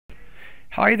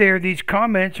Hi there, these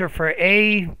comments are for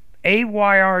AYRC.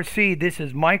 This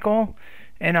is Michael,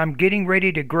 and I'm getting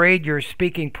ready to grade your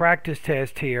speaking practice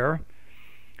test here.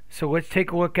 So let's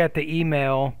take a look at the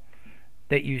email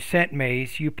that you sent me.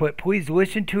 So you put, please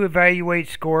listen to evaluate,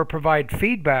 score, provide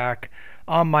feedback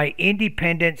on my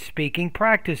independent speaking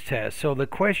practice test. So the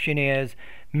question is,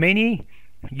 many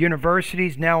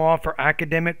universities now offer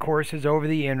academic courses over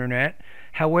the internet.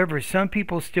 However, some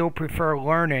people still prefer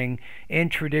learning in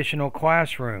traditional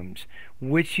classrooms.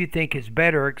 Which you think is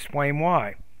better? Explain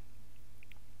why.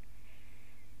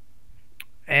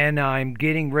 And I'm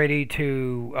getting ready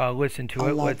to listen to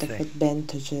it. Let's see.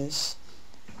 Advantages.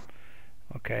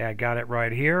 Okay, I got it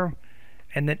right here.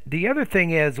 And the other thing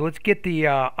is, let's get the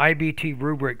IBT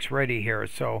rubrics ready here.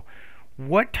 So,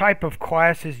 what type of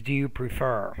classes do you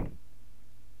prefer?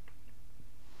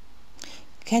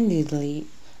 Candidly,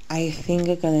 I think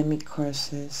academic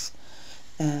courses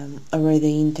over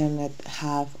the internet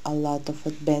have a lot of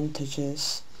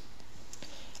advantages,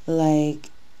 like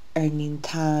earning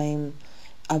time,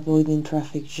 avoiding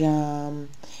traffic jam,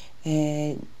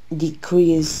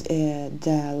 decrease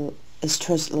the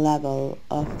stress level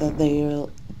of the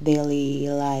daily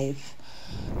life,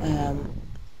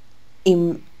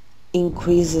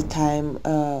 increase the time,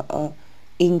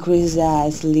 increase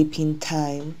the sleeping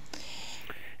time.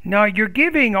 Now, you're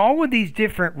giving all of these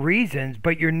different reasons,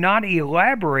 but you're not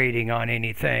elaborating on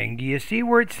anything. Do you see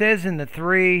where it says in the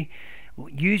three,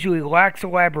 usually lacks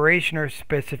elaboration or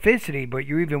specificity, but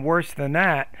you're even worse than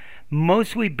that.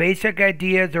 Mostly basic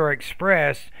ideas are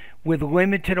expressed with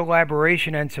limited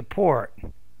elaboration and support.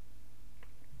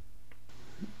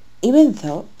 Even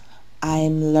though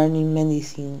I'm learning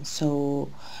medicine, so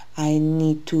I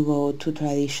need to go to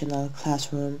traditional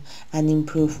classroom and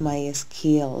improve my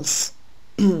skills.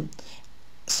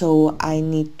 So I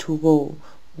need to go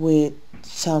with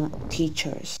some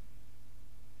teachers.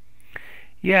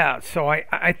 Yeah, so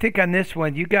I think on this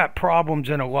one, you got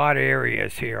problems in a lot of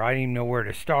areas here. I don't even know where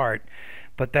to start.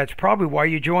 But that's probably why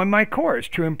you joined my course,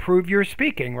 to improve your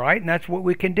speaking, right? And that's what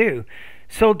we can do.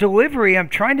 So delivery, I'm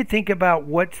trying to think about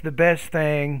what's the best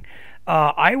thing.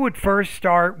 I would first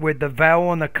start with the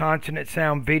vowel and the consonant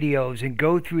sound videos and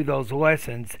go through those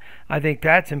lessons. I think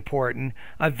that's important.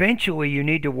 Eventually, you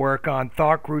need to work on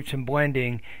thought groups and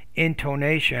blending,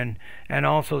 intonation, and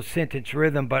also sentence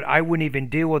rhythm, but I wouldn't even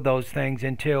deal with those things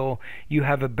until you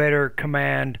have a better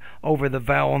command over the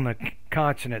vowel and the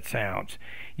consonant sounds.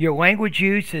 Your language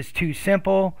use is too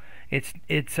simple.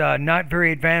 It's not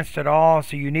very advanced at all,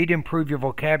 so you need to improve your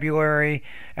vocabulary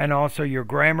and also your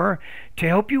grammar. To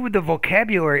help you with the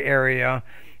vocabulary area,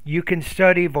 you can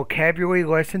study vocabulary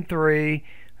lesson 3,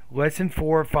 lesson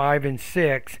 4, 5, and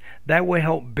 6. That will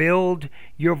help build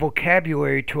your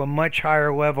vocabulary to a much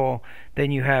higher level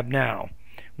than you have now.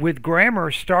 With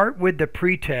grammar, start with the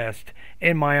pretest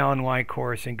in my online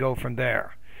course and go from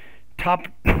there.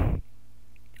 Topic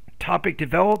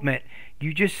development,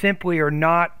 you just simply are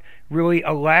not really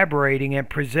elaborating and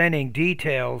presenting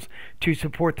details to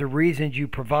support the reasons you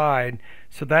provide.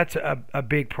 So that's a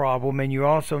big problem, and you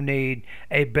also need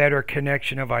a better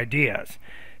connection of ideas.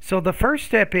 So the first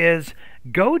step is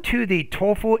go to the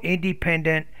TOEFL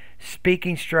Independent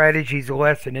Speaking Strategies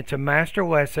lesson. It's a master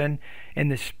lesson in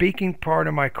the speaking part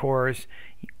of my course.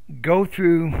 Go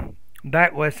through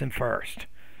that lesson first.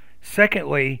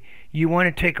 Secondly, you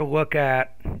want to take a look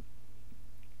at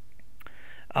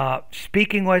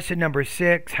speaking lesson number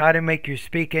 6, how to make your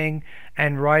speaking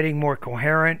and writing more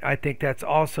coherent. I think that's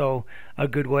also a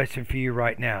good lesson for you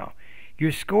right now.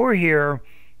 Your score here,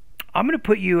 I'm going to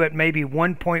put you at maybe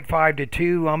 1.5 to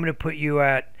 2. I'm going to put you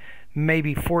at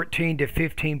maybe 14 to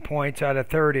 15 points out of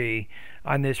 30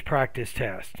 on this practice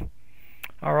test.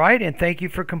 All right, and thank you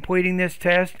for completing this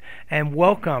test, and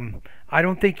welcome. I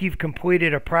don't think you've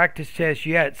completed a practice test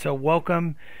yet, so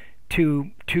welcome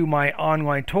to my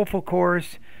online TOEFL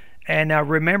course. And now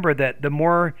remember that the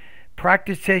more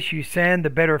practice tests you send, the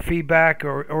better feedback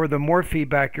or the more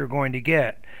feedback you're going to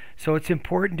get. So it's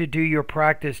important to do your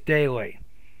practice daily.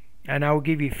 And I will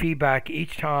give you feedback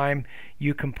each time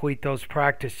you complete those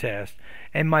practice tests.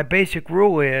 And my basic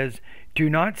rule is do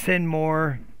not send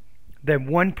more than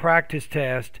one practice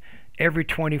test every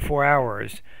 24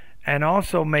 hours. And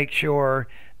also make sure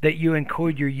that you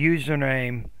include your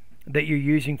username that you're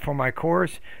using for my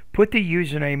course. Put the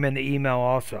username in the email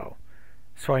also,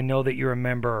 so I know that you're a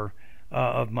member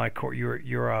of my course.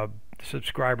 You're a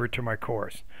subscriber to my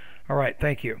course. All right,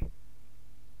 thank you.